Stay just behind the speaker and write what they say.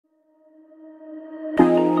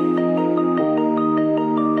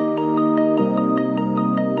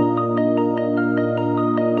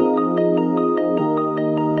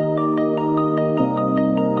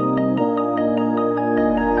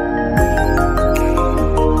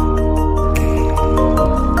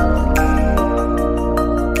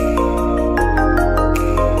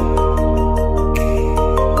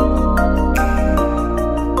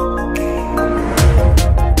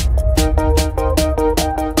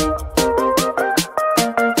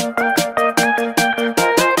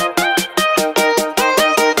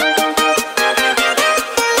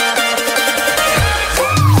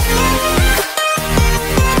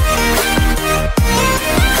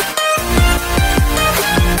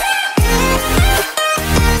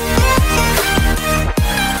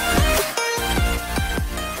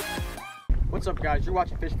guys, you're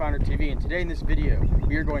watching Fish Finder TV, and today in this video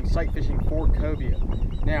we are going sight fishing for cobia.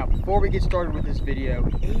 Now before we get started with this video,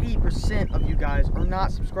 80% of you guys are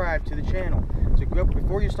not subscribed to the channel, so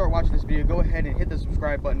before you start watching this video, go ahead and hit the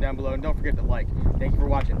subscribe button down below, and don't forget to like. Thank you for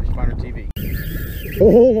watching Fish Finder TV.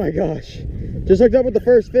 Oh my gosh, just hooked up with the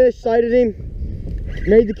first fish, sighted him,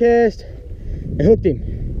 made the cast and hooked him.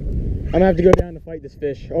 I'm gonna have to go down to fight this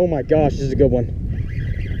fish. Oh my gosh, this is a good one.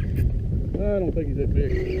 I don't think he's that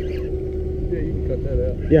big. Yeah, you can cut that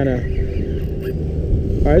out. Yeah, I know.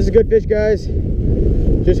 Alright, this is a good fish, guys.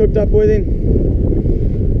 Just hooked up with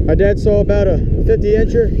him. My dad saw about a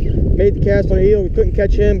 50-incher, made the cast on a heel. We couldn't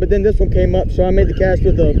catch him, but then this one came up, so I made the cast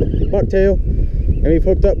with a bucktail, and we've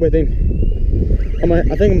hooked up with him. I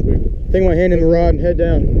think I'm gonna hand him the rod and head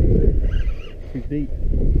down. He's deep.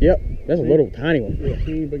 Yep, that's a little tiny one. Yeah,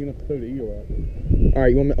 he ain't big enough to throw the eel out.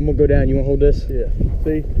 Alright, I'm gonna go down. You wanna hold this? Yeah.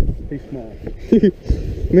 See? He's small.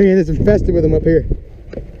 Man, it's infested with them up here.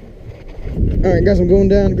 Alright guys, I'm going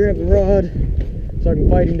down to grab the rod so I can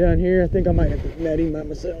fight him down here. I think I might have to net him by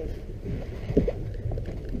myself.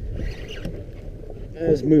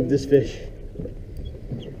 Let's move this fish.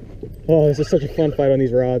 Oh, this is such a fun fight on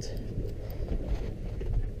these rods.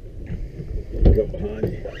 Go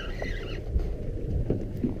behind you.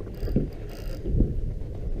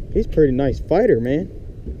 He's a pretty nice fighter, man.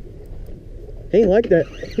 He ain't like that.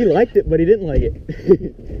 He liked it, but he didn't like it.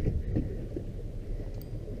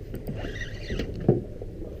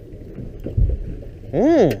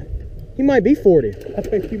 He might be 40. I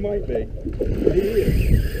think he might be. He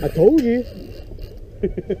is. I told you.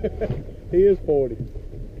 He is 40.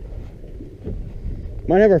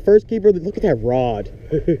 Might have our first keeper. Look at that rod.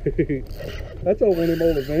 That's over in them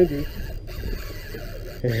old Avengers.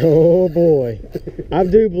 Oh boy. I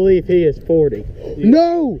do believe he is 40. Yeah.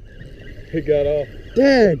 No! He got off.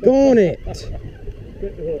 Daggone it.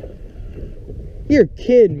 You're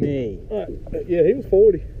kidding me. Yeah, he was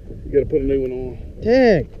 40. You gotta put a new one on.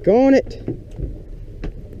 Daggone it.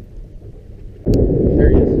 There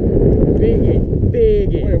he is. Biggie.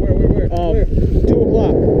 Biggie. Where? 2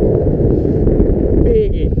 o'clock.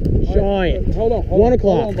 Biggie. Giant. Hold on. 1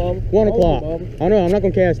 o'clock. 1 o'clock. I know, I'm not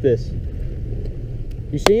gonna cast this.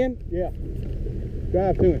 You see him? Yeah.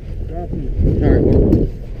 Drive to him. Alright, hold on.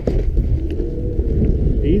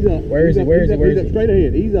 He's up. Where is he? Where is he? Straight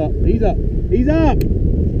ahead. He's up.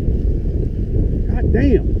 God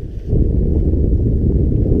damn.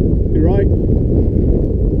 To the right.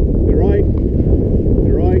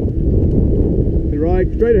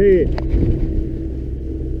 Straight ahead.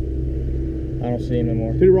 I don't see him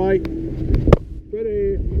anymore. To the right. Straight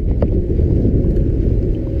ahead.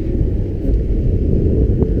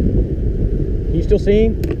 You still see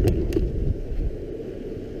him?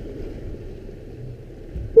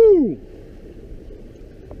 Boom!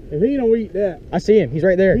 If he don't eat that. I see him. He's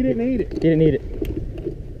right there. He didn't eat it. He didn't eat it.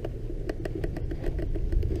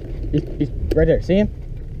 He's right there. See him?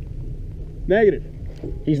 Negative.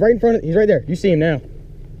 He's right in front of. He's right there. You see him now.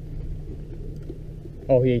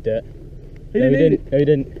 Oh, he ate that. He didn't eat it. No, he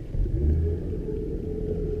didn't.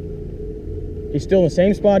 He's still in the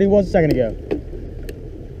same spot he was a second ago.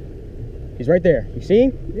 He's right there. You see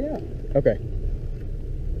him? Yeah. Okay.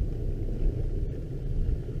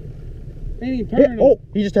 He ain't turned on it. Oh,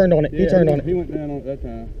 he just turned on it. Yeah, he turned on it. He went down on it that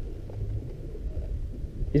time.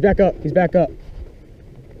 He's back up. He's back up.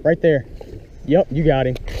 Right there. Yep, you got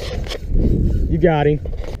him. You got him.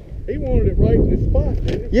 He wanted it right in the spot,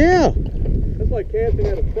 didn't he? Yeah. That's like casting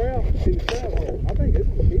at a trout in the trout hole. I think it's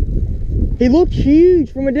a keeper. He looked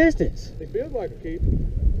huge from a distance. He feels like a keeper.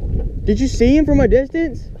 Did you see him from a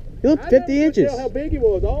distance? He looked 50 inches. I couldn't tell how big he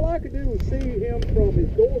was. All I could do was see him from his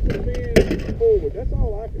dorsal fin forward. That's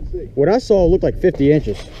all I could see. What I saw looked like 50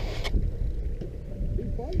 inches.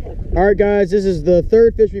 All right, guys, this is the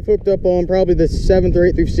third fish we've hooked up on, probably the 7th or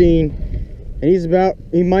 8th we've seen, and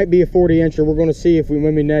he might be a 40-incher. We're going to see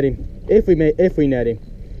when we net him, if we net him.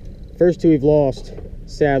 First 2 we've lost,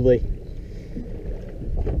 sadly.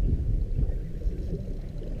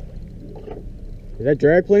 Is that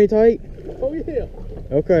drag plenty tight? Oh yeah.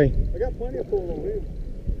 Okay. I got plenty of pull on him.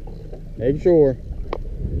 Make sure.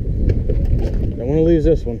 Don't want to lose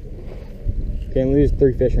this one. Can't lose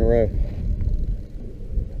 3 fish in a row.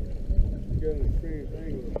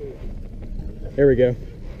 There we go.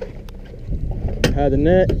 Hide the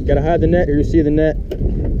net. Gotta hide the net, or you see the net.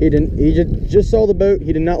 He just saw the boat.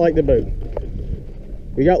 He did not like the boat.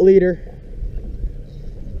 We got leader.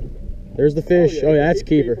 There's the fish. Oh yeah, that's a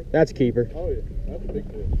keeper. That's a keeper. Oh yeah, that's a big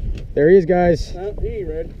fish. There he is, guys. No, he ain't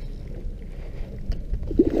ready.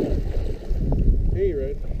 He ain't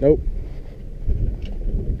ready. Nope.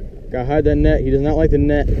 Gotta hide that net. He does not like the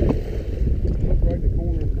net. Look right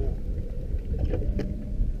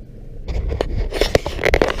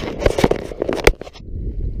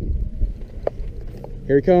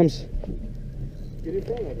Here he comes. Get in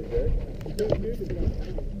front of it, Jay.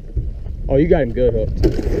 Oh, you got him good hooked.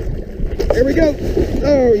 There we go.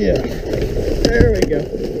 Oh, yeah. There we go.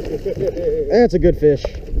 That's a good fish.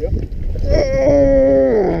 Yep.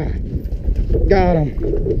 Got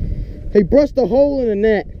him. He brushed a hole in the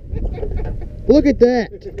net. Look at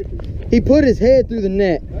that. He put his head through the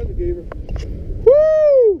net. That's a giver.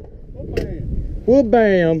 Woo! Oh, man. Well,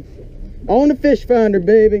 bam. On the fish finder,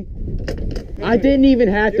 baby. I didn't even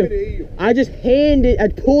have to. I just I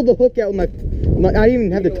pulled the hook out with my I didn't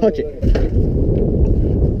even have to touch it.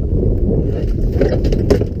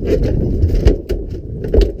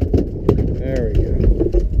 There we go.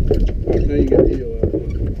 Now you got the eel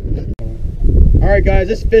out. Alright guys,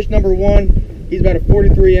 this is fish number 1. He's about a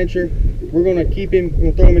 43 incher. We're gonna keep him,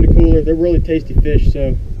 we'll throw him in the cooler. They're really tasty fish,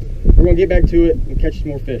 so we're gonna get back to it and catch some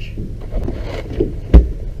more fish.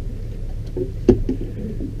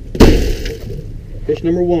 Fish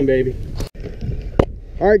number 1, baby.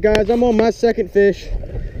 Alright guys, I'm on my second fish.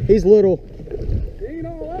 He's little. He ain't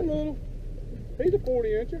all that little. He's a 40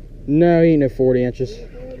 incher. No, he ain't no 40 inches.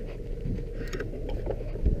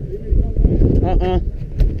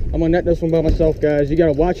 I'm gonna net this one by myself, guys. You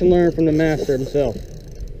gotta watch and learn from the master himself.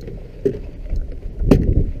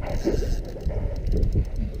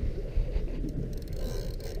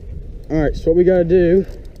 Alright, so what we gotta do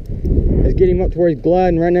is get him up to where he's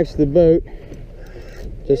gliding right next to the boat.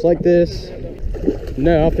 Just like this.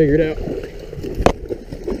 No, I'll figure it out.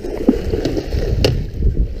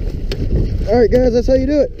 Alright guys, that's how you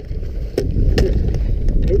do it.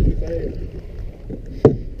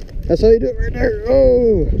 That's how you do it right there.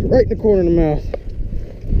 Oh, right in the corner of the mouth.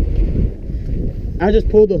 I just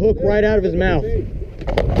pulled the hook right out of his mouth.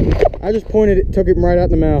 I just pointed it, took it right out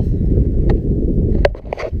the mouth.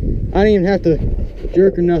 I didn't even have to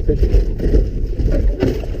jerk or nothing.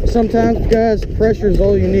 Sometimes, guys, pressure is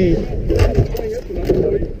all you need.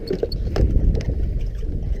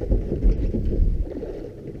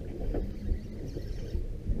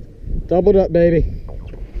 Doubled up, baby.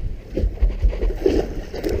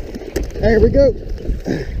 There we go.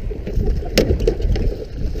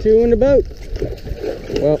 2 in the boat.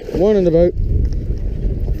 Well, 1 in the boat.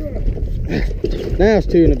 Now it's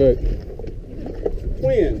 2 in the boat.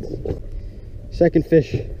 Twins. Second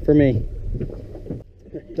fish for me.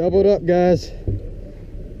 Doubled up, guys.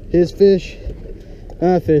 His fish,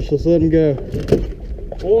 my fish. Let's let him go.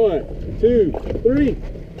 1, 2, 3.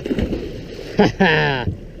 Haha.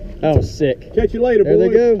 That was sick. Catch you later, There boys.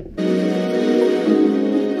 they go.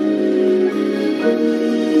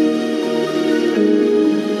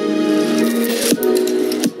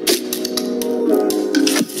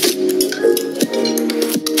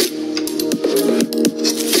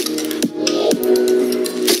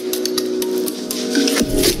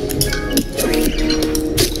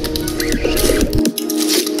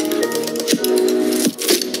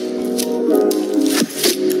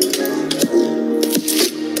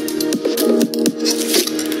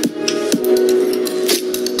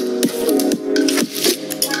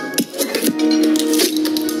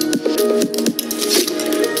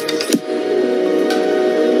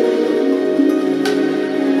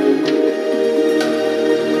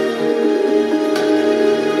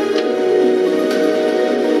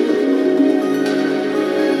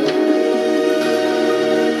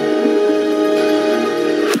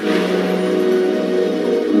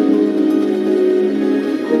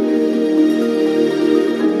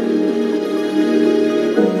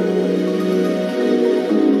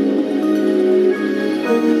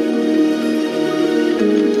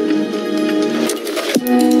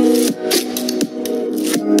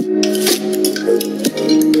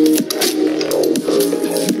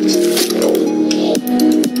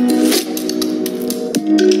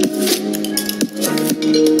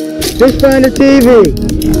 Fish Finder TV.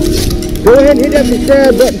 Go ahead and hit that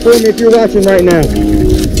subscribe button for me if you're watching right now.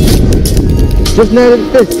 Just know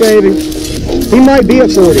that fish, baby. He might be a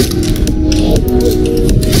 40.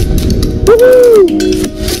 Woohoo!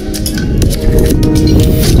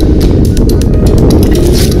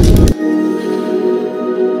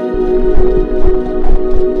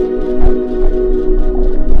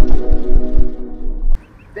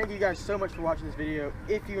 Thank you guys so much for watching this video.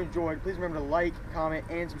 If you enjoyed, please remember to like, comment,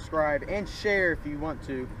 and subscribe, and share if you want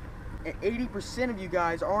to. And 80% of you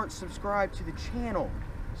guys aren't subscribed to the channel.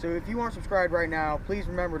 So if you aren't subscribed right now, please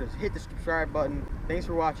remember to hit the subscribe button. Thanks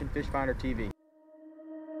for watching Fish Finder TV.